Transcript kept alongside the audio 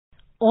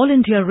All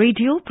India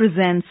Radio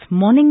presents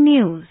Morning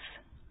News.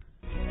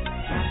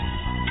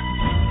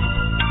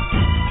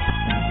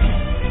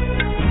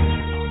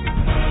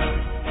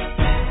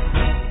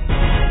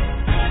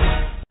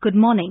 Good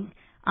morning.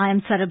 I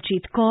am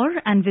Sarabjit Kaur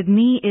and with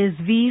me is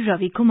V.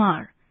 Ravi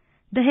Kumar.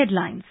 The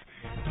headlines.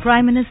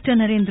 Prime Minister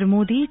Narendra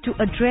Modi to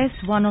address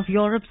one of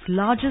Europe's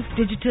largest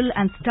digital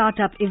and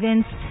startup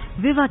events,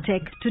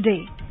 VivaTech,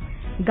 today.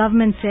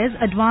 Government says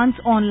advance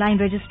online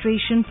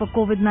registration for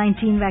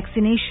COVID-19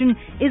 vaccination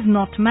is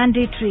not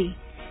mandatory.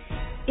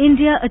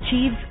 India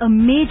achieves a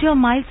major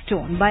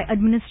milestone by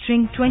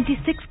administering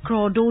 26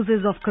 crore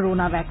doses of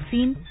corona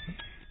vaccine.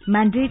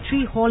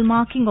 Mandatory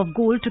hallmarking of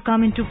gold to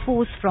come into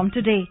force from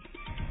today.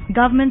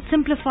 Government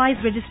simplifies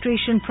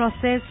registration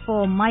process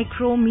for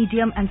micro,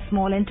 medium and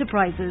small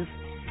enterprises.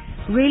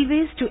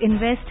 Railways to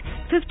invest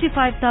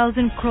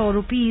 55,000 crore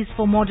rupees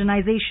for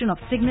modernization of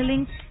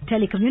signalling,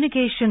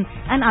 telecommunication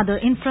and other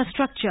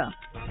infrastructure.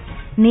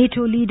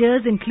 NATO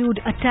leaders include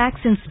attacks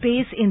in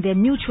space in their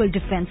mutual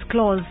defense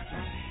clause.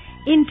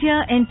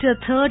 India enter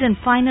third and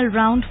final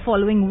round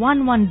following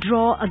 1-1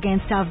 draw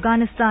against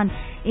Afghanistan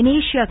in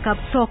Asia Cup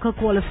soccer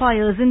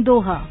qualifiers in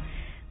Doha.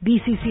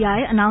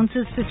 BCCI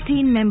announces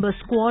 15-member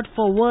squad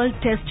for World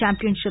Test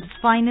Championships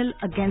final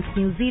against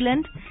New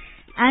Zealand.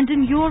 And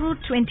in Euro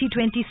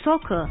 2020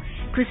 soccer,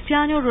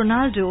 Cristiano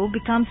Ronaldo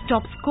becomes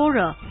top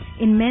scorer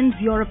in men's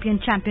European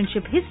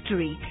Championship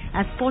history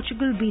as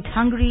Portugal beat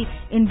Hungary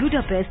in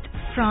Budapest.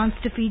 France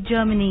defeat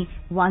Germany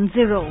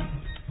 1-0.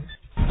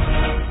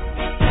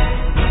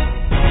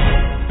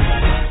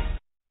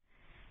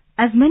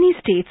 As many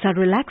states are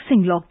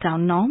relaxing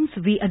lockdown norms,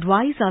 we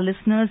advise our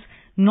listeners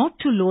not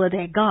to lower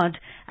their guard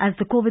as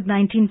the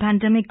COVID-19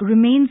 pandemic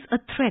remains a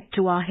threat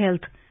to our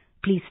health.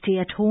 Please stay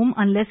at home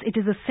unless it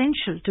is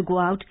essential to go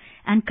out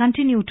and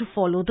continue to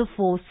follow the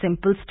 4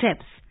 simple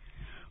steps.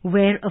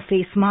 Wear a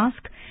face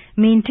mask,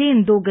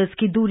 maintain 2 gaz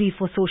ki duri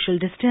for social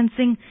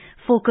distancing,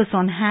 focus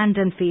on hand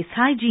and face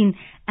hygiene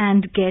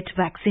and get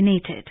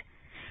vaccinated.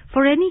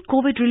 For any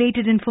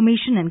COVID-related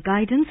information and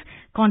guidance,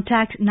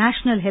 contact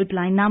national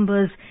helpline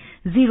numbers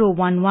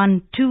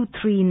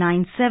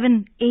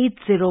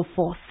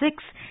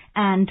 011-2397-8046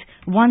 and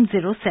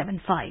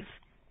 1075.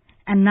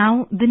 And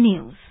now the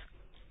news.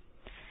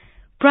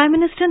 Prime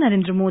Minister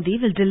Narendra Modi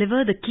will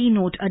deliver the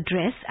keynote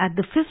address at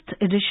the 5th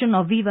edition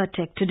of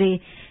VivaTech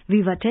today.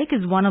 VivaTech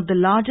is one of the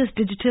largest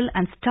digital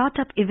and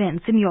startup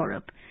events in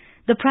Europe.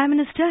 The Prime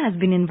Minister has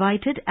been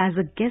invited as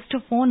a guest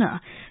of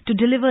honor to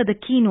deliver the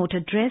keynote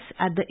address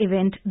at the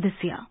event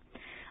this year.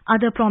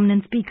 Other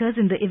prominent speakers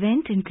in the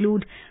event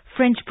include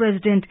French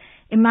President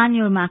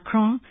Emmanuel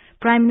Macron,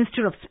 Prime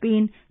Minister of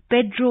Spain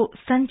Pedro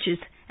Sanchez,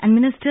 and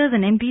ministers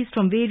and MPs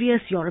from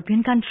various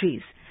European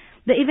countries.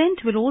 The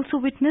event will also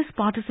witness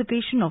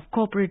participation of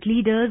corporate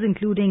leaders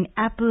including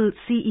Apple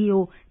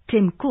CEO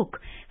Tim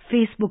Cook,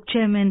 Facebook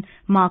Chairman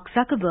Mark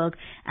Zuckerberg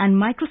and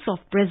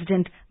Microsoft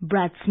President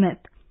Brad Smith.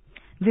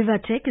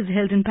 VivaTech is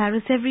held in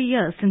Paris every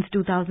year since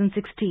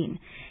 2016.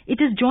 It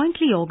is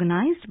jointly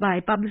organized by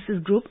Publicis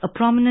Groupe, a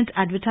prominent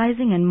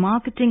advertising and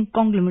marketing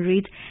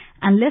conglomerate,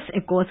 and Les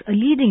Echos, a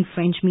leading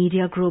French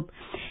media group.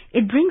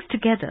 It brings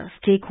together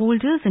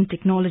stakeholders in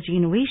technology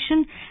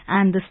innovation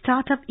and the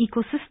startup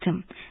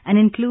ecosystem and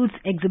includes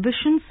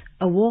exhibitions,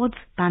 awards,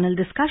 panel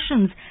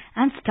discussions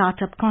and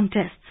startup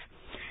contests.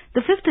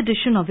 The 5th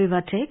edition of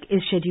VivaTech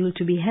is scheduled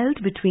to be held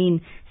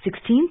between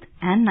 16th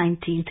and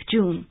 19th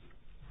June.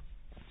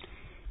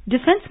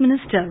 Defence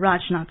Minister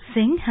Rajnath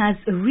Singh has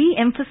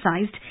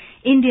re-emphasized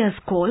India's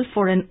call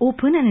for an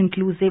open and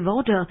inclusive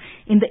order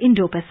in the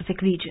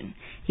Indo-Pacific region.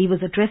 He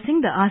was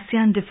addressing the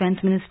ASEAN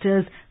Defence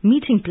Ministers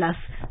Meeting Plus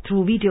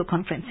through video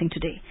conferencing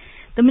today.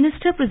 The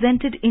minister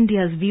presented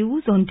India's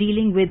views on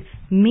dealing with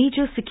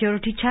major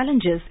security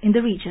challenges in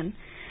the region.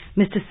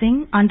 Mr.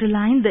 Singh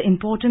underlined the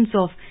importance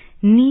of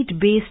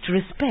need-based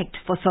respect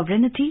for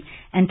sovereignty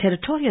and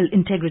territorial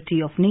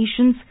integrity of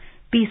nations,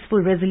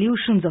 peaceful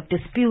resolutions of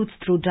disputes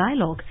through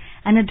dialogue,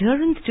 and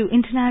adherence to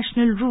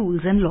international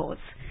rules and laws.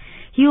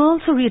 He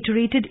also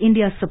reiterated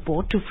India's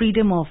support to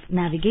freedom of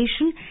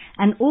navigation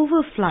and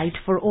overflight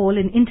for all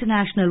in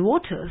international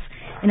waters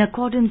in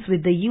accordance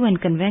with the UN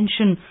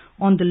Convention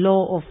on the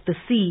Law of the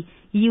Sea,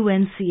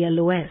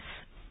 UNCLOS.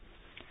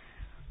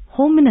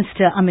 Home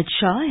Minister Amit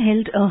Shah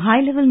held a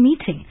high-level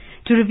meeting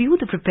to review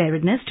the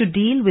preparedness to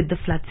deal with the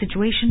flood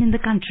situation in the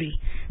country.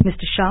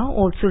 Mr. Shah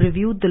also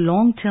reviewed the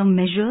long-term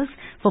measures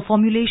for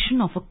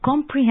formulation of a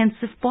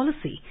comprehensive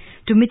policy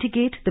to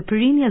mitigate the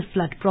perennial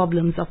flood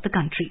problems of the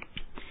country.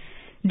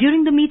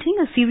 During the meeting,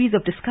 a series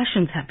of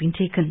discussions have been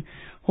taken.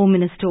 Home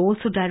Minister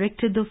also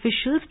directed the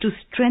officials to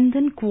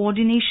strengthen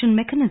coordination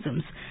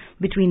mechanisms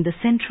between the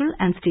central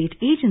and state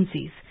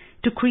agencies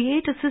to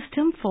create a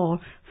system for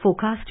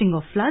forecasting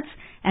of floods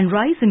and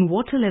rise in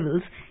water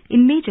levels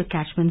in major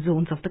catchment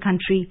zones of the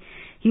country.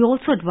 He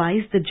also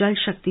advised the Jal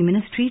Shakti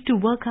Ministry to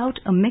work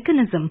out a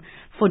mechanism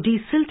for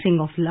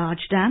desilting of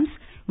large dams,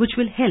 which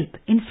will help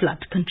in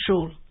flood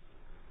control.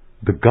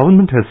 The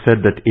government has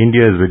said that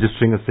India is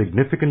registering a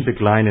significant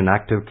decline in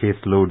active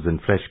case loads and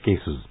fresh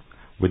cases.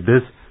 With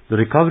this, The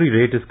recovery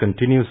rate is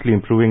continuously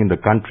improving in the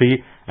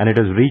country and it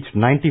has reached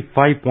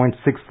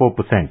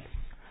 95.64%.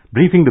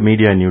 Briefing the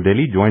media in New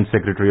Delhi, Joint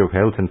Secretary of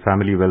Health and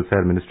Family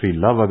Welfare Ministry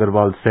Love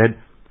Agarwal said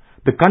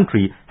the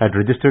country had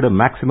registered a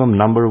maximum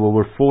number of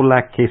over 4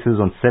 lakh cases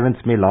on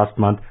 7th May last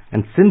month,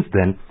 and since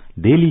then,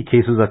 daily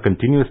cases are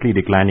continuously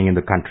declining in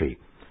the country.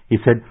 He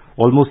said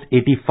almost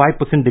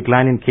 85%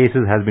 decline in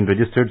cases has been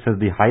registered since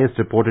the highest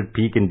reported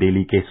peak in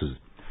daily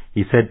cases.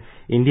 He said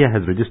India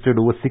has registered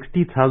over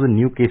 60,000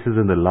 new cases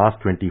in the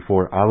last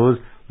 24 hours,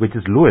 which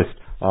is lowest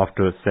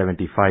after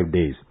 75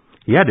 days.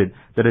 He added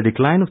that a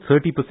decline of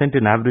 30%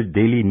 in average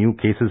daily new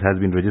cases has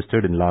been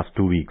registered in last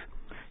 2 weeks.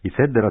 He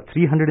said there are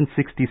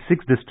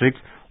 366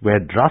 districts where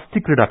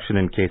drastic reduction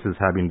in cases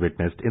have been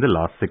witnessed in the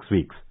last 6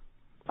 weeks.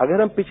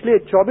 अगर हम पिछले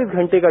 24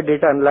 घंटे का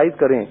data analyse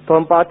करें तो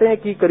हम पाते हैं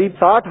कि करीब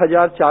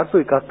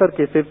 60,471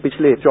 केसेस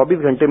पिछले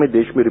 24 घंटे में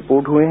देश में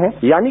रिपोर्ट हुए हैं,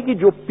 यानी कि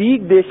जो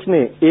पीक देश ने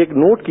एक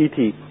नोट की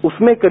थी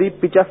उसमें करीब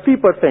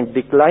 85%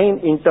 decline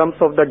in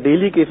terms of the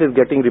daily cases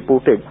getting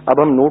reported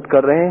अब हम नोट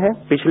कर रहे हैं।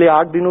 पिछले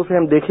 8 दिनों से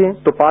हम देखें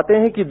तो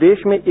पाते हैं कि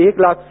देश में 1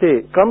 लाख से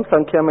कम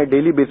संख्या में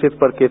डेली बेसिस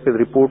पर केसेस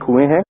रिपोर्ट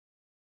हुए हैं।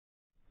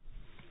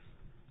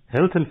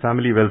 Health and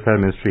Family Welfare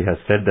Ministry has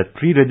said that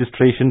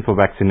pre-registration for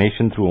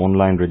vaccination through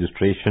online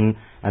registration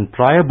and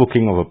prior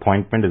booking of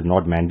appointment is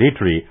not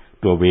mandatory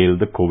to avail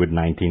the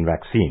COVID-19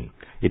 vaccine.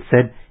 It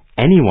said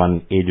anyone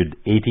aged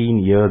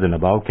 18 years and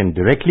above can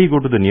directly go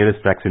to the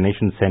nearest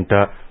vaccination center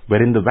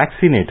wherein the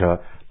vaccinator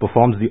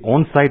performs the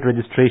on-site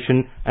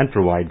registration and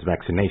provides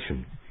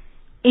vaccination.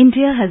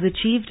 India has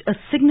achieved a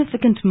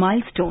significant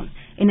milestone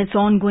in its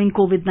ongoing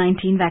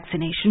COVID-19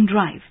 vaccination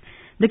drive.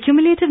 The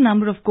cumulative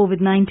number of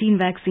COVID-19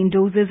 vaccine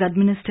doses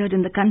administered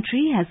in the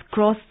country has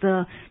crossed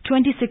the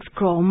 26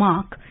 crore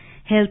mark.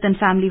 Health and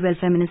Family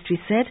Welfare Ministry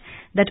said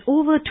that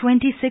over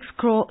 26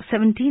 crore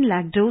 17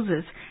 lakh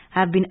doses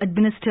have been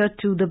administered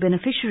to the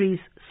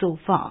beneficiaries so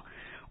far.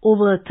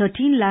 Over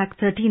 13 lakh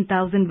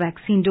 13,000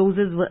 vaccine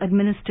doses were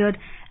administered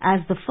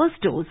as the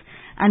first dose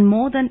and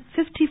more than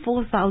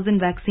 54,000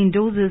 vaccine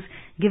doses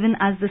given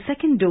as the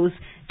second dose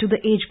to the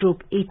age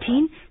group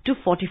 18 to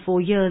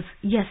 44 years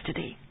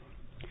yesterday.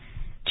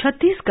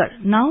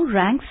 Chhattisgarh now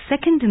ranks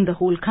second in the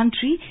whole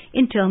country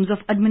in terms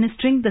of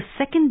administering the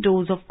second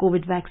dose of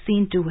COVID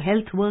vaccine to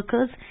health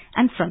workers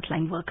and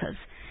frontline workers.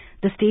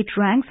 The state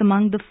ranks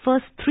among the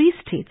first 3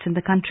 states in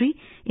the country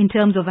in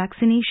terms of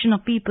vaccination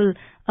of people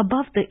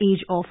above the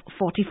age of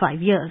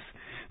 45 years.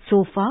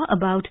 So far,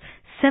 about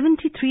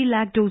 73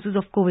 lakh doses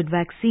of COVID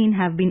vaccine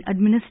have been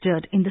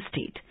administered in the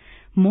state.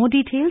 More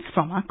details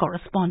from our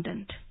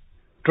correspondent.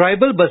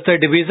 Tribal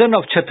Bastar division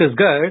of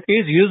Chhattisgarh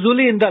is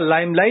usually in the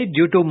limelight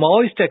due to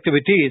Maoist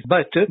activities,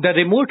 but the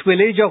remote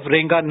village of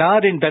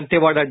Renganar in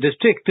Dantewada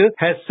district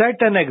has set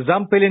an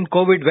example in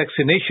COVID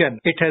vaccination.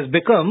 It has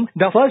become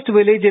the first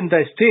village in the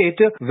state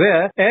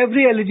where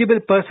every eligible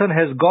person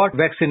has got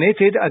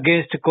vaccinated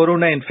against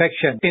corona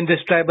infection. In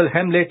this tribal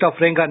hamlet of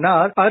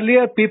Renganar,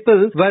 earlier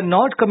people were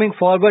not coming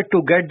forward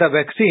to get the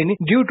vaccine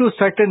due to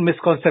certain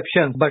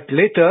misconceptions, but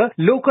later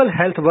local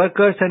health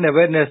workers and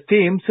awareness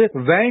teams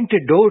went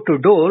door to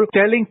door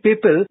telling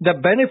people the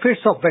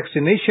benefits of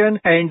vaccination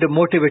and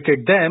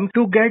motivated them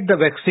to get the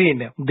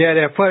vaccine.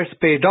 Their efforts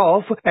paid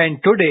off, and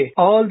today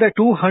all the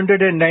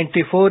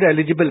 294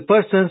 eligible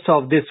persons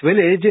of this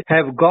village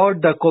have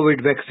got the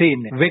COVID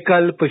vaccine.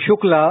 Vikalp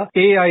Shukla,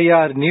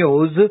 AIR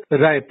News,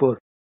 Raipur.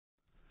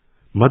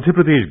 Madhya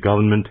Pradesh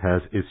government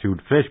has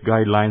issued fresh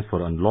guidelines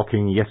for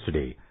unlocking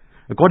yesterday.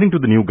 According to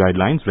the new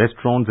guidelines,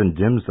 restaurants and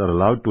gyms are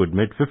allowed to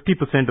admit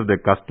 50% of their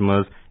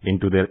customers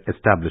into their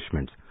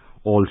establishments.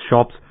 All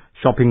shops,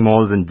 shopping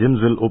malls and gyms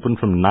will open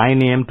from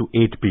 9 a.m. to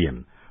 8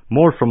 p.m.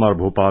 More from our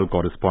Bhopal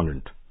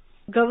correspondent.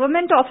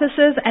 Government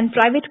offices and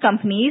private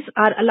companies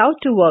are allowed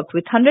to work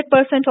with 100%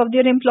 of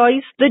their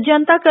employees. The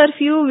Janta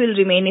curfew will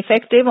remain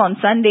effective on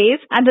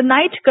Sundays and the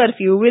night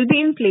curfew will be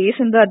in place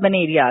in the urban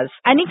areas.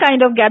 Any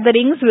kind of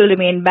gatherings will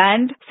remain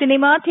banned.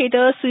 Cinema,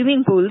 theatres,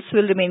 swimming pools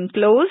will remain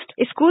closed.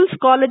 Schools,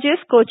 colleges,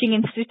 coaching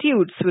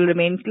institutes will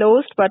remain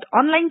closed, but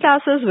online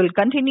classes will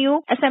continue.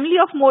 Assembly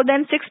of more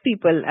than 6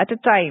 people at a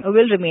time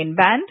will remain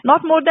banned.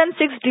 Not more than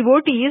 6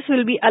 devotees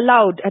will be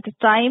allowed at a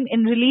time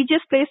in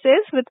religious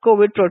places with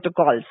COVID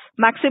protocols.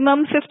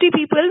 Maximum 50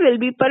 people will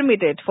be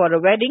permitted for a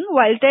wedding,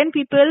 while 10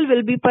 people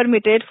will be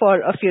permitted for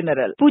a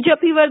funeral. Pooja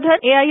Pivardhan,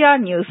 AIR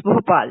News,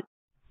 Bhopal.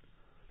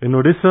 In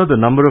Odisha, the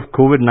number of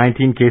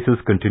COVID-19 cases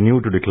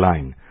continue to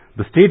decline.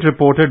 The state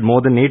reported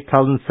more than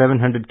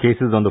 8,700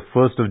 cases on the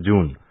 1st of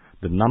June.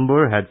 The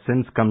number had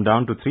since come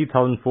down to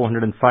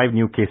 3,405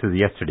 new cases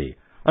yesterday.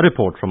 A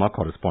report from our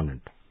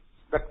correspondent.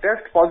 The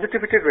test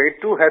positivity rate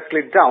too has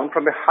slid down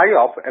from a high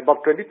of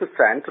above 20%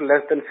 to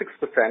less than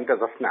 6%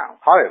 as of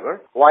now.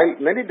 However, while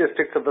many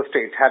districts of the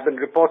state have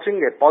been reporting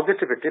a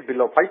positivity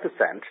below 5%,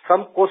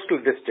 some coastal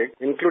districts,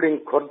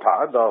 including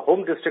Khordha, the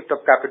home district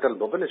of capital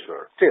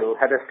Bhubaneswar, still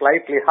had a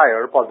slightly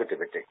higher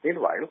positivity.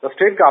 Meanwhile, the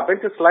state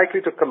government is likely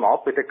to come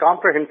up with a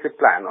comprehensive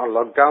plan on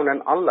lockdown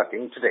and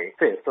unlocking today,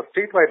 since the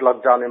statewide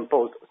lockdown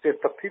imposed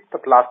since the 5th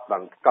of last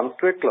month comes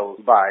to a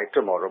close by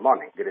tomorrow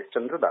morning. Girish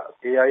Chandra Das,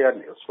 AIR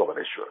News,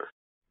 Bhubaneswar.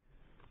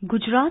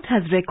 Gujarat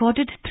has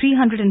recorded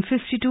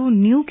 352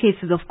 new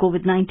cases of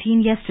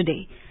COVID-19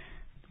 yesterday.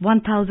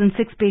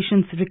 1,006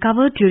 patients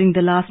recovered during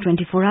the last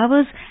 24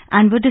 hours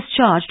and were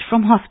discharged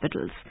from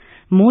hospitals.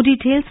 More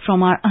details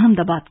from our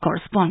Ahmedabad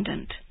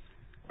correspondent.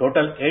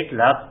 Total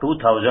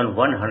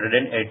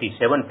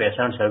 8,02,187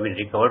 patients have been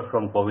recovered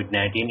from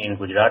COVID-19 in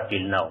Gujarat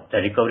till now.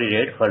 The recovery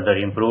rate further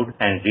improved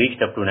and reached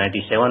up to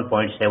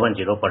 97.70%.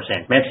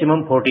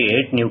 Maximum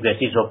 48 new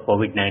cases of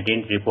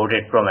COVID-19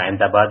 reported from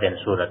Ahmedabad and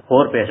Surat.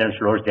 4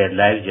 patients lost their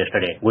lives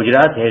yesterday.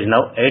 Gujarat has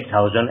now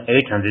 8,884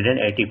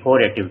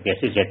 active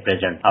cases at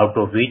present, out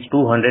of which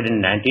 219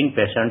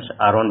 patients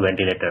are on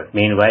ventilator.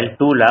 Meanwhile,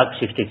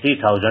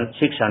 2,63,630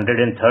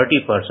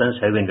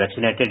 persons have been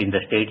vaccinated in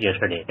the state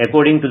yesterday.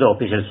 According to the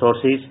official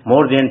sources,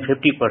 more than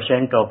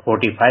 50% of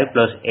 45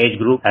 plus age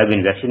group have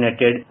been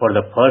vaccinated for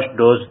the first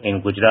dose in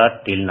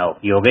Gujarat till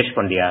now. Yogesh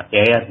Pandya,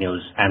 AIR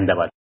News,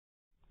 Ahmedabad.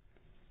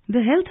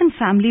 The Health and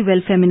Family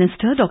Welfare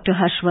Minister Dr.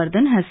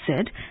 Harshvardhan has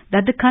said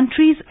that the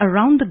countries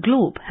around the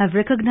globe have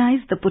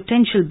recognized the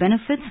potential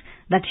benefits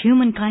that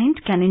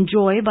humankind can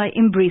enjoy by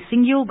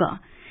embracing yoga.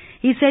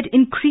 He said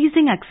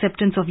increasing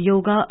acceptance of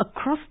yoga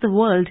across the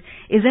world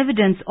is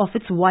evidence of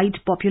its wide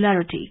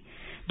popularity.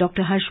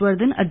 Dr.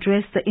 Harshvardhan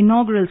addressed the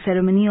inaugural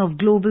ceremony of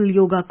Global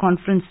Yoga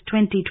Conference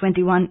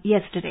 2021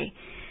 yesterday.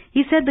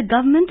 He said the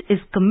government is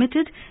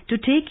committed to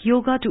take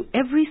yoga to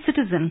every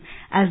citizen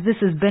as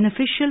this is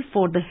beneficial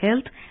for the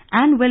health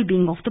and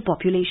well-being of the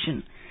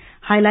population.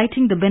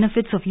 Highlighting the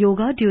benefits of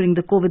yoga during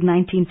the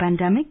COVID-19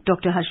 pandemic,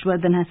 Dr.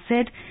 Harshvardhan has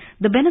said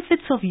the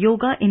benefits of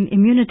yoga in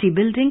immunity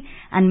building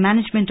and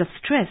management of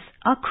stress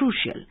are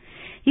crucial.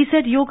 He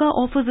said yoga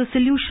offers a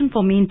solution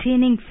for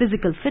maintaining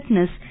physical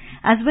fitness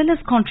as well as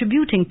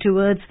contributing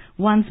towards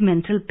one's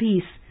mental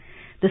peace.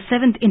 The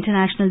 7th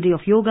International Day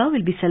of Yoga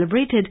will be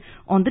celebrated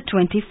on the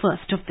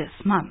 21st of this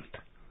month.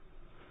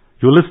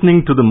 You're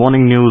listening to the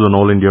morning news on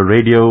All India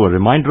Radio. A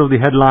reminder of the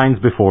headlines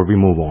before we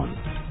move on.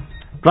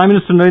 Prime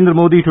Minister Narendra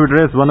Modi to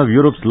address one of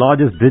Europe's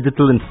largest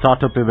digital and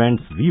startup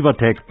events,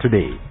 VivaTech,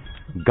 today.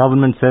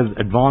 Government says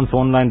advance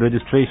online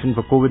registration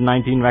for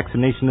COVID-19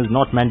 vaccination is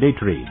not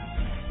mandatory.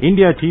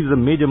 India achieves a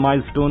major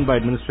milestone by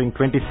administering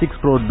 26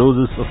 crore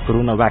doses of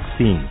corona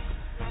vaccine.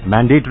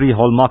 Mandatory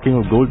hallmarking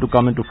of gold to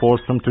come into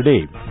force from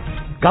today.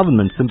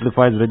 Government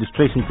simplifies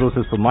registration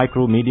process for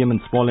micro, medium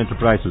and small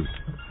enterprises.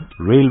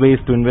 Railways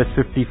to invest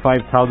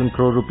 55,000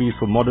 crore rupees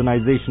for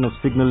modernization of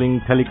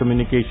signalling,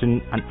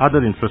 telecommunication and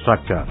other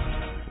infrastructure.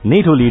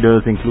 NATO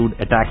leaders include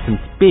attacks in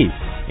space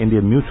in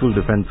their mutual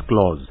defense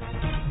clause.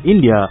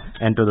 India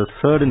enter the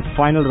third and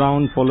final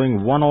round following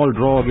 1-1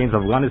 draw against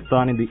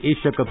Afghanistan in the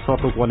Asia Cup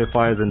soccer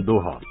qualifiers in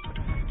Doha.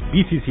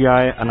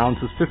 BCCI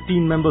announces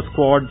 15-member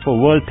squad for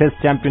World Test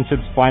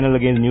Championships final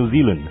against New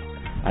Zealand.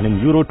 And in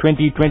Euro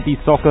 2020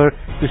 soccer,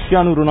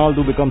 Cristiano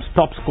Ronaldo becomes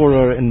top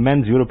scorer in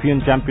men's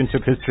European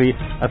Championship history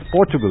as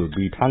Portugal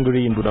beat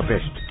Hungary in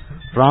Budapest.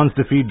 France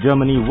defeat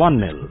Germany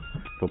 1-0.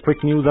 For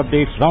quick news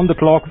updates round the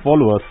clock,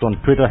 follow us on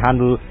Twitter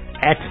handle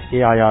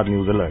 @AIR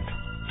News Alert.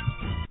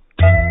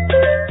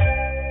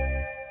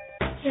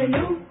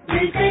 चलो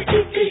मिलकर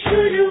एक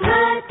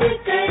शुरुआत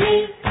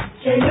करें,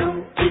 चलो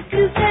एक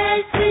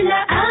फैसला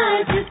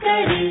आज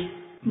करें,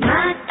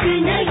 मास्क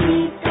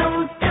नहीं तो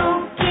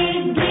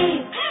टोकेंगे,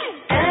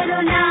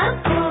 कोरोना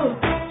को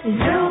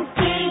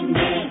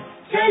रोकेंगे,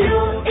 चलो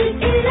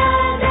एक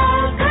इरादा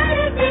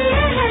करते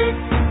हैं,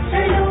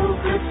 चलो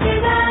कुछ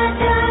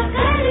वादा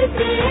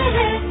करते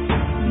हैं,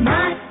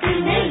 मास्क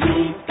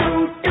नहीं तो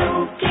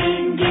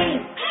टोकेंगे,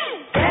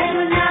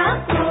 कोरोना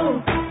को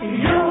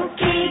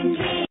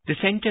रोकेंगे. The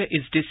Centre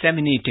is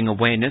disseminating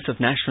awareness of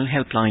national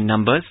helpline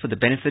numbers for the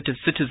benefit of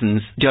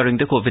citizens during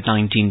the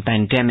COVID-19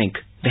 pandemic.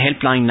 The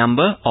helpline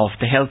number of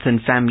the Health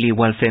and Family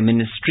Welfare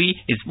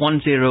Ministry is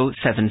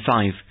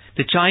 1075.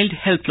 The Child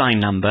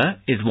Helpline number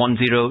is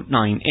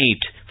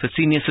 1098. For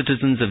senior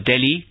citizens of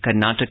Delhi,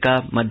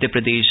 Karnataka, Madhya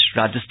Pradesh,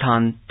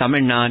 Rajasthan,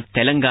 Tamil Nadu,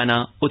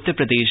 Telangana, Uttar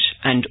Pradesh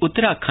and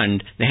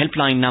Uttarakhand, the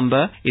helpline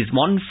number is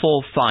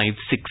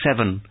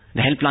 14567.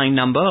 The helpline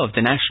number of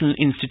the National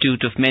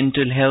Institute of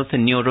Mental Health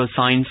and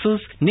Neurosciences,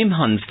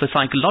 NIMHANS, for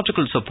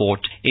psychological support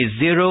is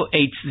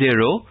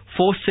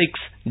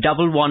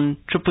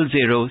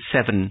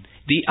 08046110007.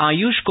 The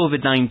Ayush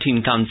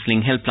COVID-19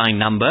 Counselling Helpline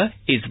number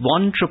is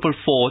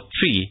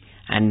 14443.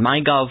 And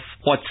MyGov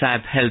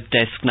WhatsApp help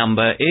desk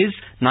number is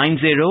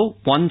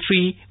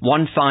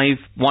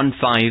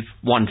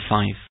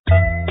 9013151515.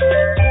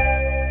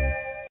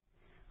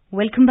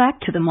 Welcome back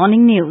to the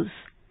morning news.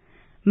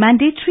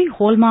 Mandatory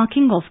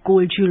hallmarking of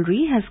gold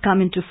jewellery has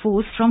come into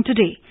force from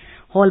today.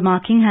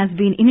 Hallmarking has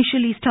been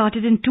initially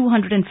started in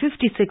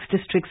 256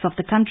 districts of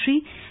the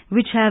country,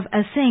 which have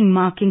assaying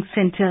marking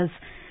centres.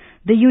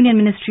 The Union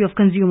Ministry of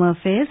Consumer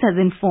Affairs has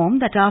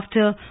informed that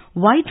after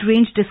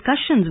wide-range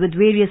discussions with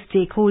various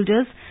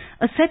stakeholders,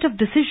 a set of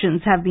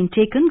decisions have been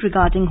taken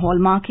regarding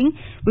hallmarking,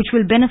 which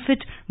will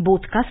benefit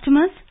both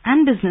customers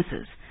and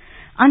businesses.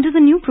 Under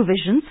the new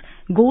provisions,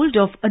 gold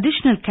of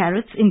additional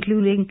carats,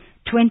 including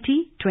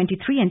 20,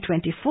 23 and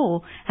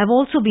 24, have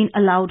also been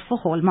allowed for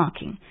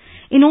hallmarking.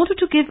 In order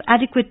to give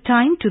adequate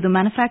time to the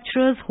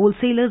manufacturers,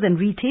 wholesalers and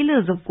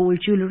retailers of gold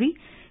jewellery,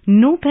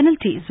 no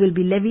penalties will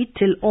be levied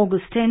till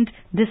August 10th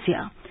this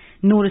year.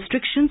 No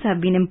restrictions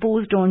have been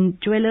imposed on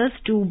jewellers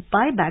to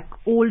buy back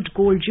old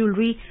gold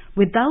jewellery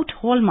without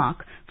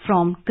hallmark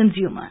from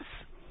consumers.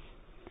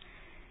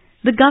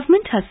 The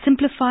government has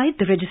simplified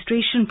the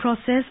registration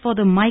process for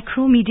the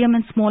micro, medium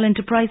and small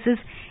enterprises,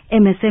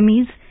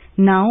 MSMEs.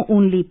 Now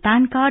only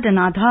PAN card and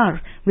Aadhaar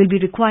will be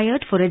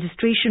required for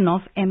registration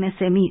of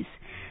MSMEs.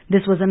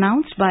 This was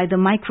announced by the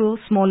Micro,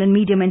 Small and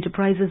Medium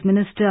Enterprises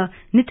Minister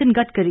Nitin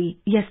Gadkari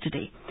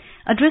yesterday.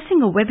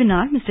 Addressing a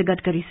webinar, Mr.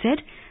 Gadkari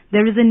said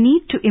there is a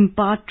need to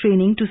impart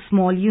training to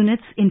small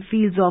units in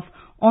fields of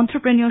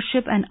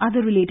entrepreneurship and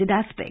other related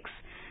aspects.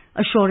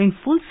 Assuring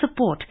full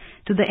support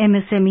to the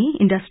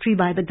MSME industry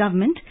by the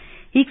government,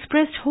 he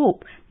expressed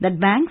hope that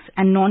banks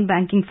and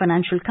non-banking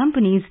financial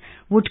companies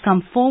would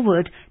come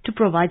forward to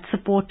provide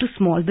support to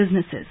small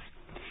businesses.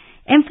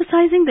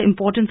 Emphasizing the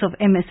importance of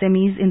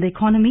MSMEs in the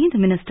economy, the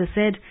minister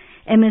said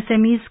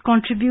MSMEs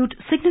contribute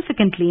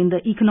significantly in the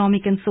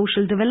economic and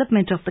social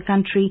development of the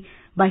country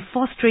by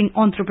fostering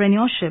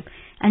entrepreneurship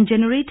and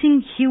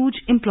generating huge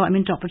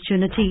employment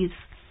opportunities.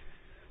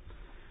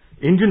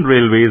 Indian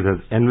Railways has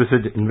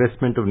envisaged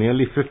investment of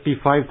nearly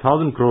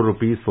 55,000 crore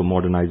rupees for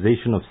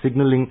modernization of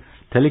signalling,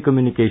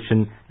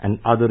 telecommunication and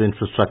other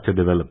infrastructure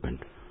development.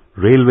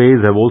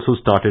 Railways have also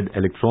started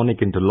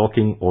electronic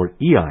interlocking or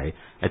EI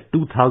at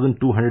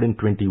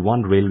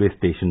 2,221 railway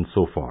stations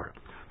so far.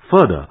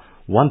 Further,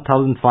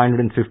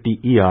 1,550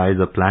 EIs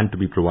are planned to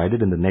be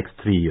provided in the next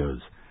 3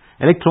 years.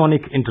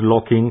 Electronic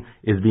interlocking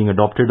is being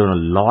adopted on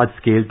a large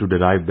scale to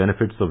derive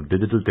benefits of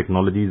digital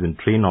technologies in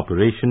train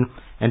operation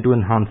and to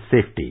enhance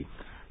safety.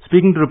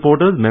 Speaking to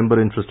reporters,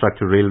 Member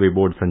Infrastructure Railway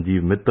Board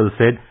Sanjeev Mittal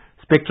said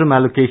spectrum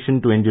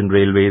allocation to Indian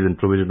Railways and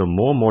provision of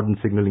more modern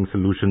signalling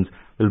solutions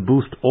will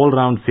boost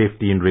all-round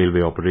safety in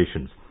railway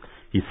operations.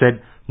 He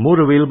said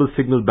more available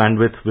signal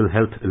bandwidth will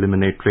help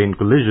eliminate train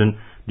collision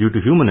due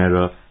to human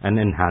error and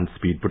enhance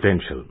speed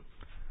potential.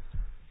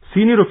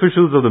 Senior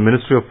officials of the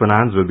Ministry of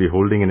Finance will be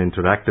holding an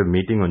interactive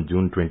meeting on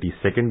June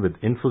 22nd with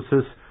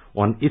emphasis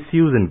on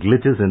issues and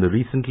glitches in the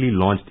recently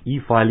launched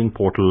e-filing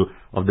portal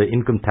of the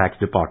Income Tax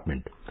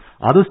Department.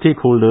 Other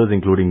stakeholders,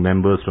 including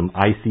members from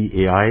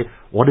ICAI,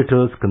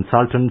 auditors,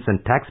 consultants and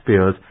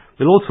taxpayers,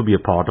 will also be a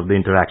part of the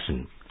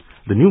interaction.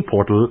 The new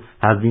portal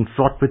has been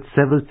fraught with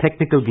several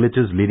technical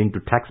glitches leading to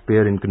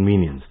taxpayer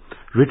inconvenience.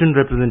 Written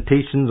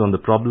representations on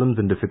the problems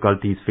and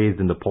difficulties faced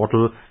in the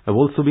portal have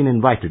also been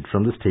invited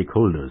from the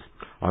stakeholders.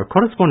 Our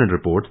correspondent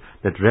reports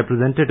that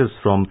representatives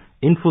from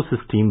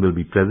Infosys team will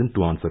be present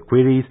to answer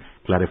queries,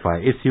 clarify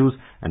issues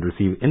and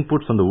receive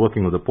inputs on the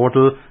working of the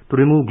portal to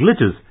remove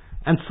glitches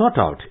and sort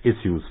out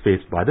issues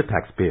faced by the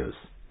taxpayers.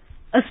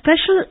 A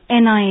special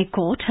NIA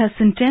court has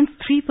sentenced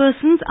 3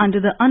 persons under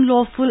the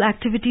Unlawful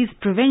Activities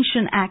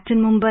Prevention Act in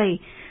Mumbai.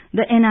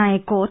 The NIA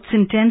court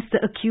sentenced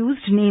the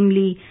accused,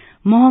 namely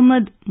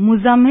Mohammad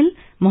Muzammil,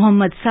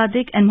 Mohammad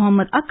Sadiq and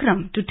Mohammad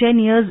Akram to 10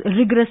 years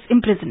rigorous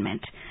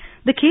imprisonment.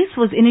 The case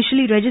was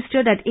initially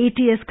registered at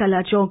ATS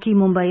Kala Chowki,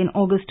 Mumbai in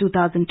August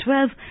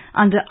 2012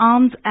 under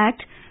Arms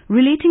Act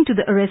relating to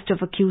the arrest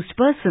of accused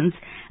persons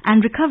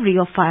and recovery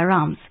of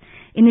firearms.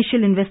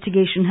 Initial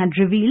investigation had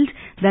revealed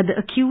that the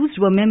accused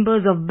were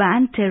members of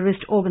banned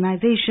terrorist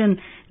organization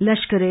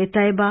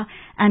Lashkar-e-Taiba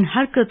and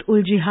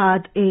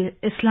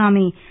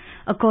Harkat-ul-Jihad-e-Islami.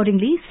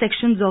 Accordingly,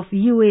 sections of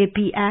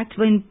UAP Act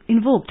were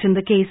invoked in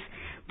the case.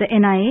 The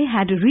NIA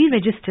had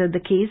re-registered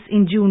the case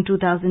in June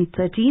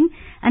 2013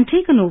 and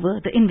taken over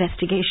the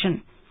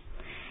investigation.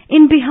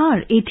 In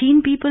Bihar,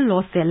 18 people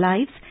lost their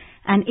lives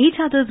and 8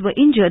 others were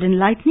injured in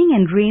lightning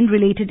and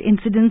rain-related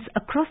incidents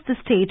across the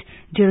state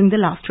during the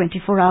last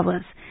 24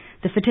 hours.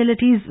 The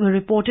fatalities were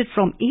reported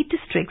from 8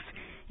 districts,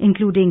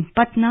 including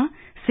Patna,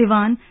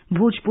 Siwan,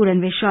 Bhojpur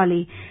and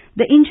Vaishali.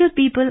 The injured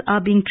people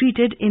are being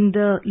treated in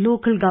the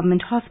local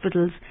government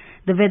hospitals.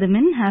 The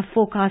weathermen have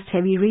forecast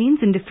heavy rains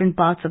in different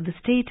parts of the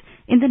state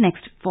in the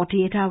next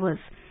 48 hours.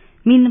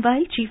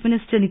 Meanwhile, Chief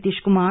Minister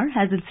Nitish Kumar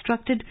has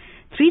instructed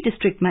 3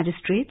 district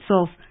magistrates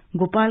of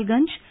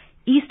Gopalganj,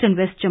 East and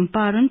West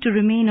Champaran to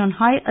remain on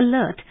high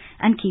alert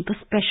and keep a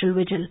special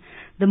vigil.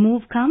 The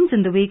move comes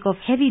in the wake of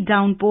heavy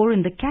downpour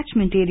in the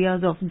catchment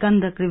areas of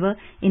Gandak River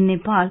in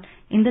Nepal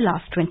in the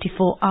last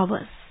 24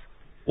 hours.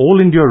 All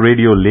India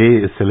Radio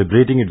Leh is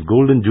celebrating its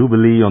Golden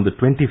Jubilee on the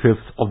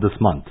 25th of this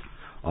month.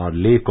 Our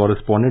Leh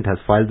correspondent has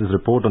filed this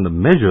report on the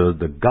measures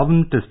the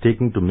government is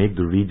taking to make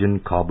the region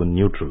carbon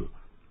neutral.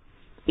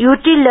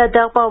 UT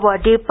Ladakh Power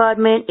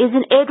Department is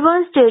in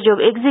advanced stage of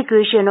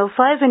execution of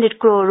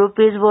 500 crore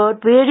rupees worth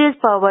various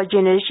power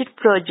generation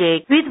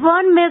projects. With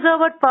 1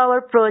 megawatt power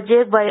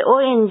project by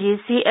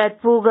ONGC at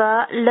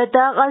Puga,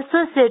 Ladakh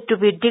also said to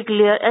be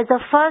declared as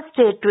the first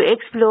state to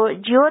explore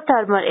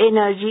geothermal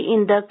energy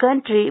in the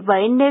country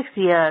by next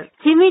year.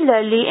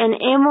 Similarly, an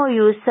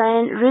MOU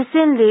signed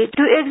recently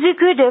to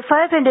execute a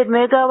 500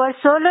 megawatt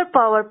solar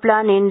power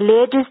plant in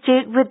Leh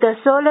district with the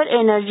Solar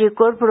Energy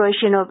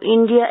Corporation of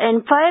India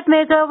and 5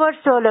 megawatt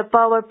solar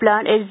power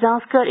plant at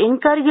Zanskar in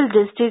Kargil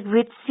district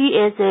with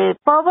CSF.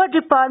 Power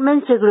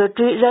Department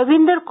Secretary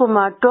Ravinder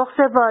Kumar talks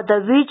about the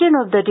vision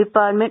of the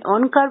department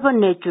on carbon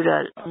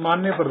neutral.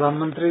 माननीय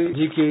प्रधानमंत्री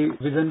जी की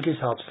vision के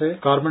हिसाब से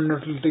carbon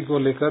neutrality को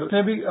लेकर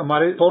इसमें भी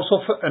हमारे सोर्स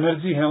ऑफ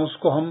एनर्जी है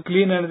उसको हम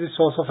clean energy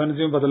source of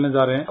energy में बदलने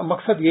जा रहे हैं।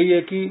 मकसद यही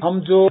है कि हम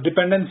जो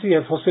डिपेंडेंसी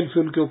है फॉसिल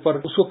फ्यूल के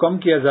ऊपर उसको कम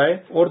किया जाए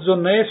और जो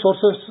नए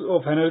सोर्सेस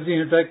ऑफ एनर्जी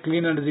है चाहे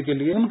क्लीन एनर्जी के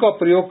लिए उनका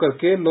प्रयोग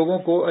करके लोगों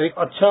को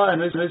एक अच्छा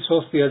एनर्जी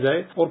सोर्स दिया जाए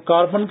और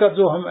कार्बन का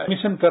जो हम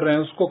एमिशन कर रहे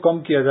हैं उसको कम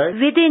किया जाए।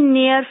 Within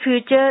near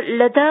future,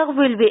 Ladakh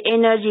will be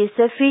energy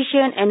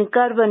sufficient and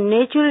carbon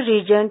neutral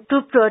region to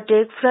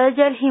protect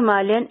fragile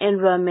Himalayan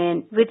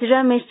environment. With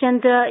Ramesh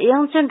Chandra,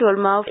 Youngstown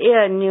Dolma,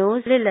 Air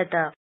News,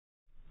 Ladakh.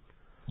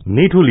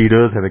 NATO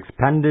leaders have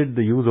expanded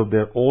the use of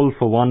their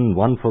all-for-one,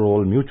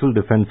 one-for-all mutual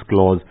defense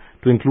clause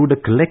to include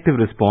a collective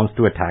response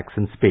to attacks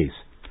in space.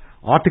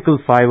 Article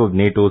 5 of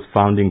NATO's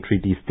founding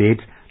treaty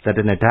states that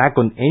an attack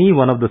on any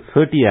one of the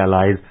 30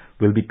 allies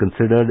will be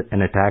considered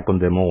an attack on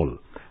them all.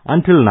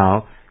 Until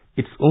now,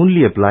 it's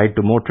only applied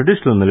to more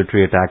traditional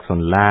military attacks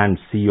on land,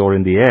 sea or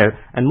in the air,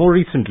 and more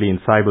recently in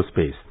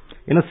cyberspace.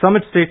 In a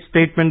summit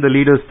statement, the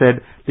leaders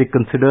said they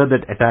consider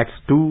that attacks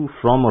to,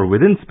 from or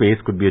within space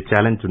could be a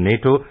challenge to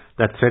NATO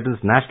that threatens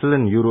national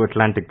and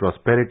Euro-Atlantic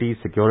prosperity,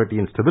 security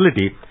and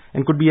stability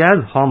and could be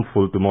as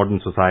harmful to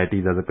modern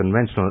societies as a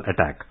conventional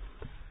attack.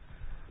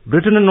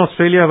 Britain and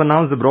Australia have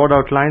announced the broad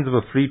outlines of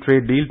a free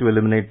trade deal to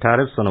eliminate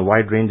tariffs on a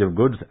wide range of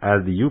goods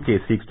as the UK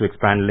seeks to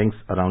expand links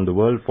around the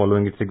world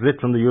following its exit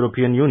from the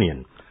European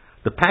Union.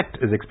 The pact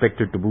is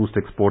expected to boost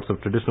exports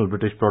of traditional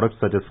British products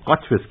such as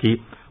Scotch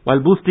whisky while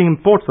boosting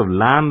imports of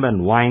lamb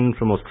and wine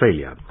from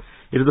Australia.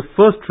 It is the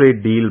first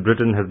trade deal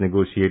Britain has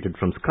negotiated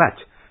from scratch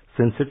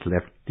since it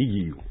left the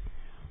EU.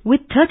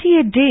 With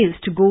 38 days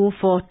to go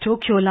for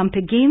Tokyo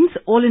Olympic Games,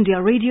 All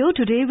India Radio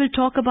today will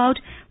talk about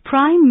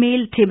prime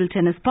male table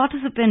tennis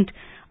participant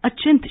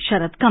Achint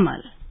Sharat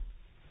Kamal.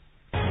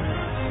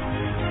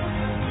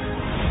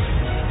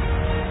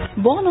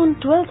 Born on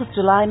 12th of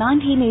July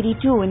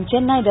 1982 in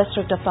Chennai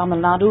district of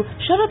Tamil Nadu,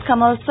 Sharat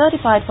Kamal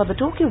certified for the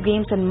Tokyo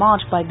Games in March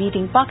by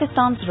beating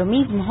Pakistan's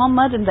Rameez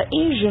Mohammad in the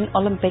Asian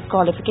Olympic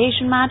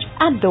qualification match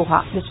at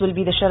Doha. This will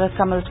be the Sharat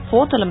Kamal's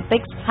 4th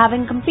Olympics,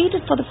 having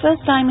competed for the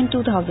first time in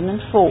 2004.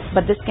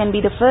 But this can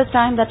be the first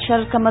time that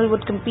Sharat Kamal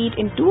would compete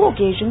in two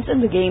occasions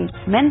in the Games,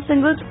 men's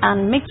singles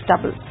and mixed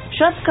doubles.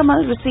 Sharat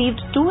Kamal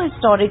received two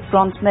historic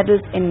bronze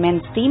medals in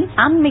men's team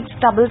and mixed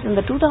doubles in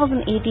the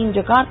 2018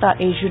 Jakarta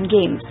Asian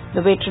Games.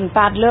 The veteran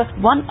paddler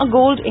won a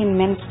gold in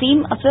men's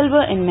team, a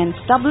silver in men's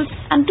doubles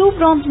and two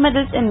bronze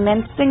medals in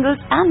men's singles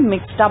and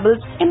mixed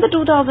doubles in the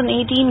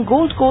 2018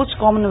 Gold Coast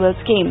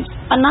Commonwealth Games.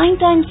 A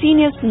 9-time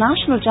seniors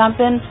national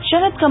champion,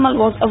 Sharat Kamal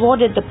was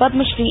awarded the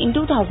Padma Shri in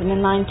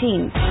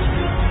 2019.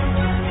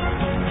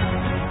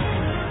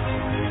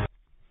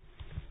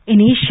 In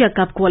Asia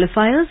Cup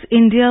qualifiers,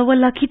 India were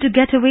lucky to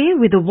get away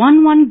with a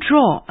 1-1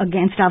 draw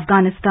against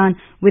Afghanistan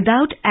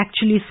without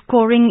actually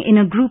scoring in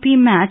a Group E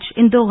match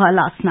in Doha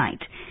last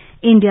night.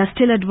 India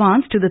still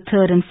advanced to the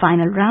third and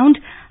final round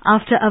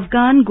after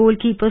Afghan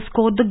goalkeeper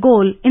scored the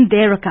goal in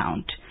their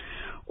account.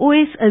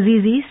 Oais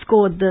Azizi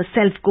scored the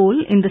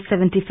self-goal in the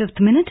 75th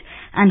minute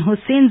and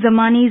Hossein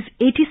Zamani's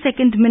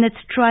 82nd minute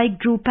strike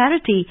drew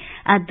parity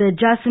at the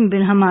Jasim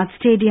bin Hamad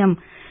Stadium.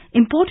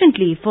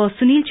 Importantly, for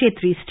Sunil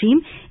Chetri's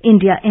team,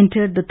 India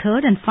entered the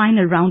third and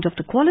final round of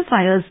the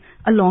qualifiers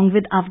along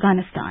with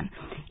Afghanistan.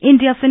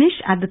 India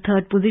finished at the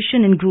third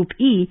position in Group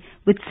E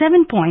with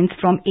 7 points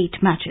from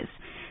 8 matches.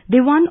 They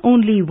won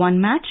only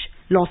 1 match,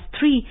 lost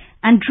 3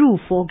 and drew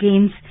 4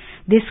 games.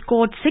 They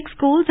scored 6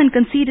 goals and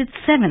conceded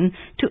 7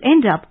 to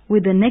end up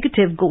with a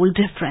negative goal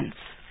difference.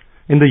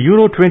 In the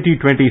Euro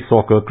 2020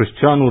 soccer,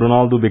 Cristiano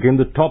Ronaldo became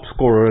the top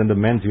scorer in the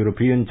Men's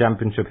European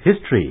Championship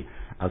history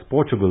as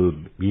Portugal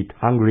beat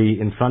Hungary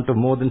in front of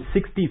more than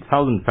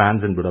 60,000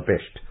 fans in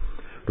Budapest.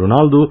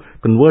 Ronaldo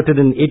converted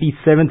an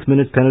 87th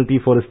minute penalty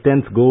for his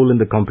 10th goal in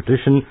the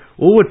competition,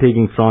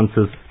 overtaking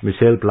France's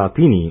Michel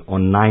Platini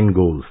on 9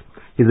 goals.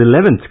 His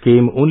 11th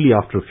came only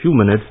after a few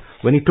minutes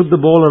when he took the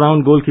ball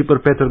around goalkeeper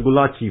Petr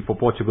Gulacsi for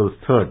Portugal's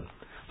third.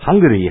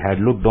 Hungary had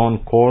looked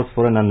on course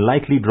for an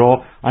unlikely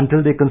draw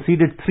until they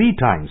conceded 3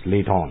 times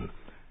late on.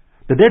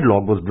 The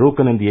deadlock was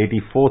broken in the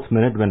 84th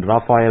minute when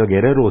Rafael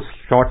Guerrero's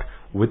shot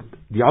with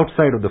the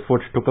outside of the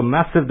foot took a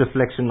massive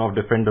deflection of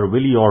defender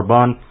Willy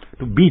Orban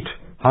to beat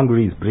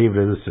Hungary's brave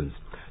resistance.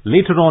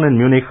 Later on in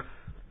Munich,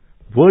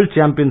 world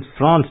champions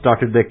France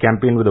started their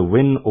campaign with a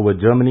win over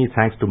Germany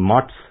thanks to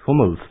Mats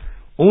Hummels.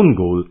 own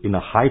goal in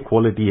a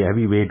high-quality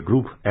heavyweight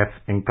Group F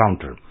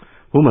encounter.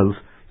 Hummels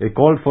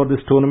called for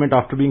this tournament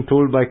after being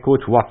told by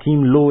coach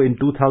Joachim Low in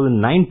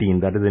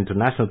 2019 that his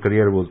international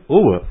career was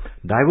over,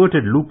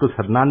 diverted Lucas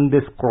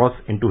Hernandez's cross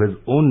into his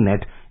own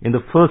net in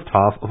the first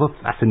half of a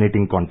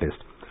fascinating contest.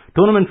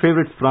 Tournament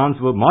favourites France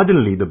were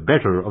marginally the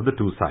better of the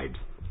two sides.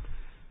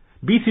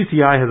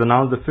 BCCI has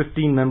announced the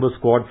 15-member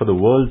squad for the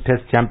World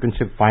Test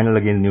Championship final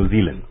against New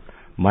Zealand.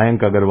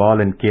 Mayank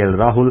Agarwal and KL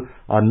Rahul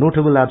are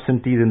notable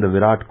absentees in the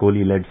Virat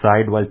Kohli-led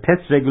side, while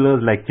Test regulars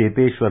like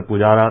Cheteshwar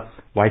Pujara,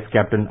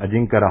 Vice-Captain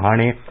Ajinkya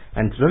Rahane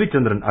and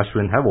Ravichandran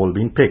Ashwin have all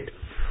been picked.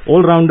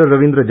 All-rounder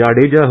Ravindra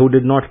Jadeja, who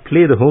did not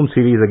play the home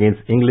series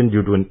against England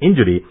due to an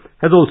injury,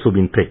 has also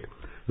been picked.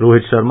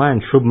 Rohit Sharma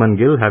and Shubman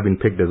Gill have been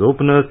picked as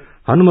openers.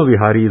 Hanuma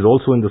Vihari is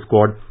also in the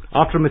squad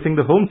after missing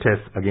the home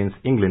test against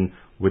England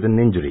with an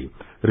injury.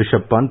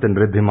 Rishabh Pant and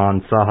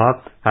Riddhiman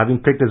Saha have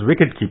been picked as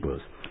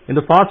wicket-keepers. In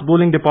the fast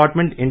bowling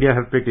department, India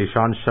have picked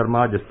Ishant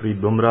Sharma, Jasprit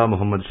Bumrah,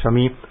 Mohammad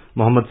Shami,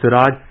 Mohammad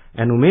Siraj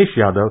and Umesh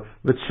Yadav,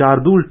 with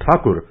Shardul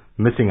Thakur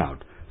missing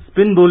out.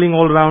 Spin bowling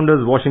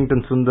all-rounders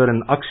Washington Sundar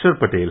and Akshar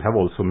Patel have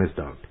also missed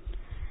out.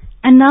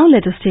 And now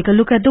let us take a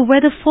look at the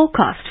weather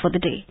forecast for the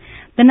day.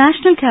 The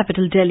national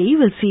capital Delhi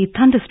will see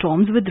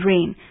thunderstorms with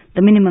rain.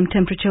 The minimum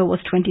temperature was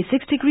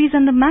 26 degrees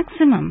and the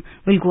maximum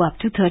will go up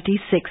to 36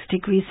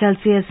 degrees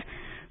Celsius.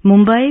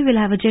 Mumbai will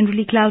have a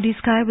generally cloudy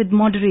sky with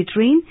moderate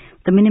rain.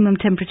 The minimum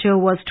temperature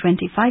was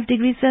 25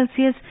 degrees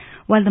Celsius,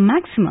 while the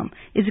maximum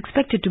is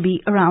expected to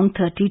be around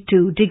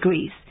 32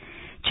 degrees.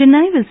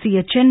 Chennai will see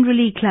a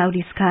generally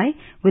cloudy sky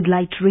with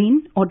light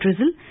rain or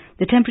drizzle.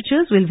 The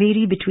temperatures will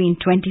vary between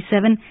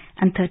 27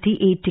 and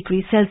 38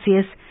 degrees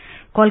Celsius.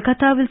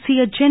 Kolkata will see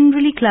a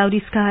generally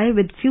cloudy sky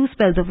with few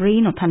spells of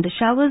rain or thunder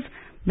showers.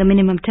 The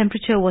minimum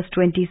temperature was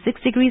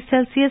 26 degrees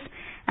Celsius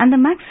and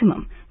the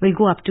maximum will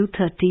go up to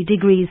 30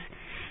 degrees.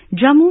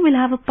 Jammu will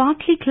have a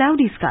partly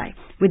cloudy sky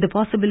with the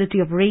possibility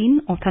of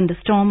rain or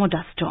thunderstorm or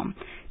dust storm.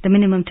 The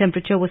minimum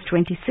temperature was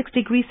 26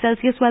 degrees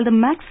Celsius while the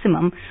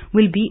maximum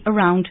will be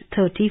around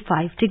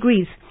 35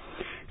 degrees.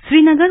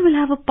 Srinagar will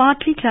have a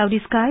partly cloudy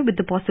sky with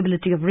the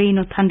possibility of rain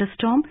or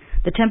thunderstorm.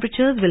 The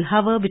temperatures will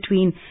hover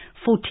between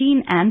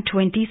 14 and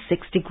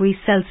 26 degrees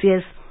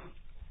Celsius.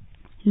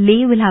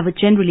 Leh will have a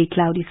generally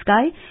cloudy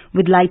sky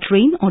with light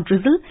rain or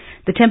drizzle.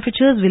 The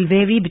temperatures will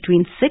vary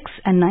between 6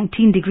 and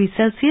 19 degrees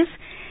Celsius.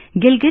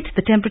 Gilgit,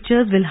 the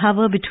temperatures will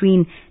hover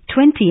between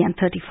 20 and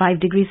 35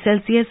 degrees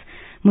Celsius.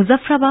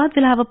 Muzaffarabad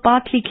will have a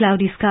partly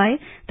cloudy sky.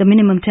 The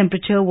minimum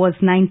temperature was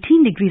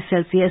 19 degrees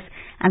Celsius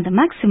and the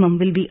maximum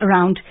will be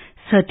around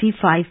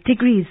 35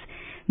 degrees.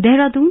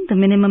 Dehradun, the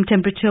minimum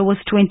temperature was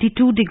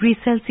 22 degrees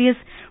Celsius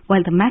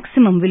while the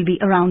maximum will be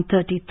around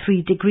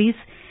 33 degrees.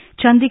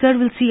 Chandigarh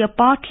will see a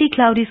partly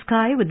cloudy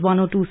sky with 1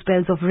 or 2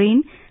 spells of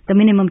rain. The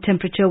minimum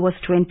temperature was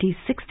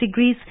 26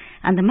 degrees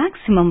and the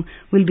maximum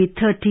will be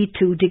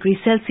 32 degrees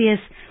Celsius.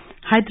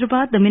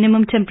 Hyderabad, the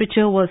minimum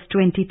temperature was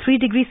 23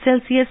 degrees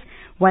Celsius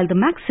while the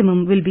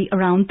maximum will be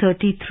around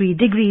 33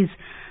 degrees.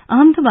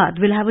 Ahmedabad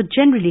will have a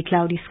generally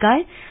cloudy sky.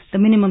 The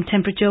minimum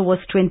temperature was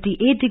 28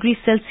 degrees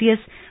Celsius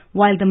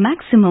while the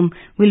maximum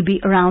will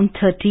be around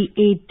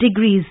 38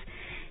 degrees.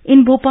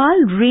 In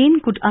Bhopal, rain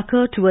could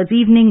occur towards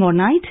evening or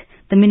night.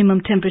 The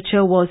minimum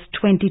temperature was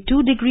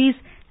 22 degrees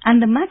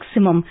and the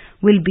maximum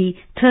will be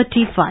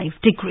 35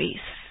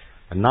 degrees.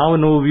 And now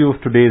an overview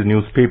of today's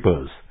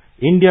newspapers.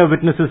 India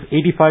witnesses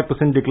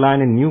 85%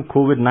 decline in new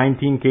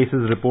COVID-19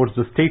 cases, reports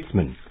The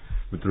Statesman.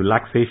 With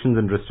relaxations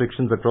and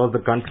restrictions across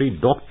the country,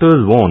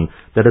 doctors warn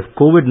that if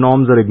COVID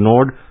norms are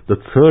ignored, the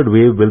third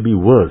wave will be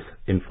worse,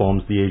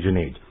 informs The Asian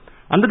Age.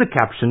 Under the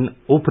caption,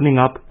 Opening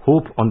Up,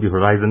 Hope on the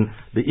Horizon,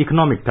 The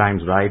Economic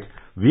Times writes,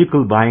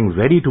 vehicle buying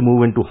ready to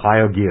move into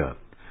higher gear.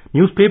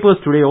 Newspapers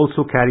today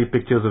also carry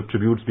pictures of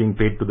tributes being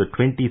paid to the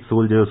 20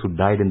 soldiers who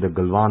died in the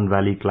Galwan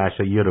Valley clash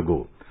a year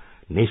ago.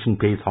 Nation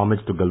pays homage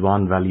to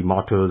Galwan Valley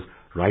martyrs,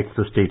 writes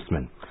The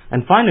Statesman.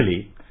 And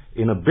finally,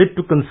 in a bid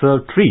to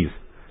conserve trees,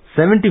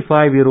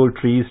 75-year-old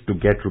trees to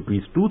get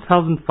rupees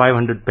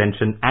 2,500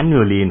 pension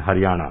annually in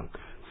Haryana.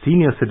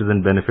 Senior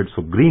citizen benefits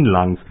for green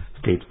lungs,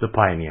 states the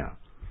Pioneer.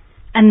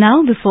 And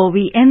now, before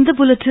we end the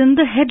bulletin,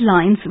 the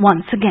headlines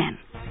once again.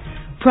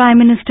 Prime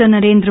Minister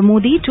Narendra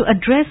Modi to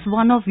address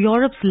one of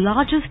Europe's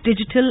largest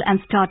digital and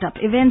startup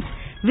events,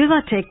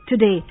 VivaTech,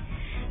 today.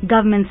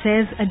 Government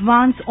says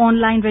advance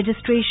online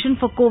registration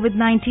for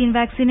COVID-19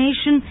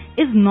 vaccination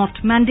is not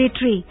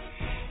mandatory.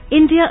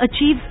 India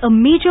achieves a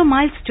major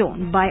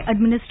milestone by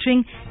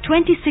administering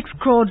 26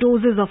 crore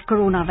doses of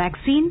corona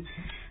vaccine.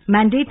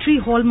 Mandatory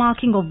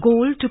hallmarking of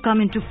gold to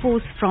come into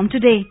force from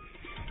today.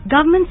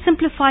 Government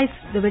simplifies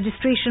the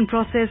registration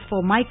process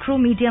for micro,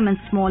 medium and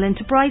small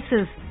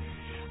enterprises.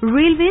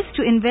 Railways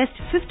to invest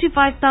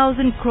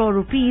 55,000 crore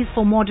rupees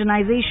for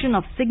modernization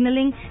of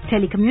signalling,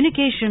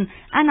 telecommunication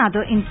and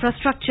other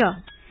infrastructure.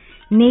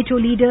 NATO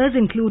leaders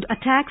include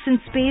attacks in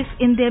space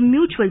in their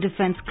mutual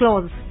defense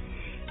clause.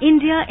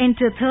 India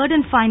enter third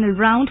and final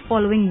round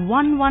following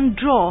 1-1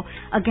 draw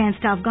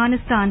against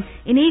Afghanistan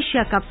in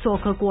Asia Cup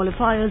soccer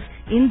qualifiers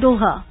in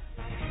Doha.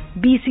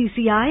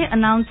 BCCI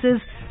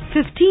announces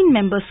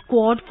 15-member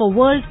squad for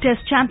World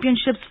Test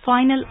Championships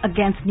final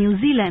against New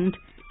Zealand.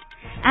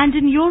 And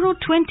in Euro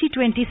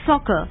 2020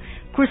 soccer,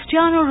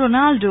 Cristiano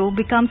Ronaldo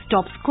becomes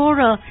top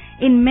scorer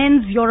in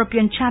men's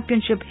European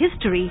Championship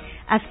history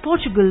as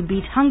Portugal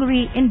beat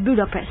Hungary in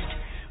Budapest.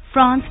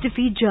 France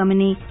defeat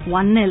Germany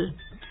 1-0.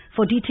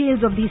 For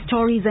details of these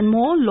stories and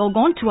more, log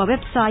on to our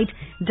website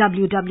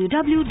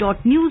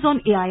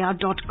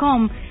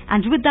www.newsonair.com.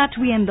 And with that,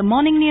 we end the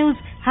morning news.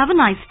 Have a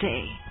nice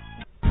day.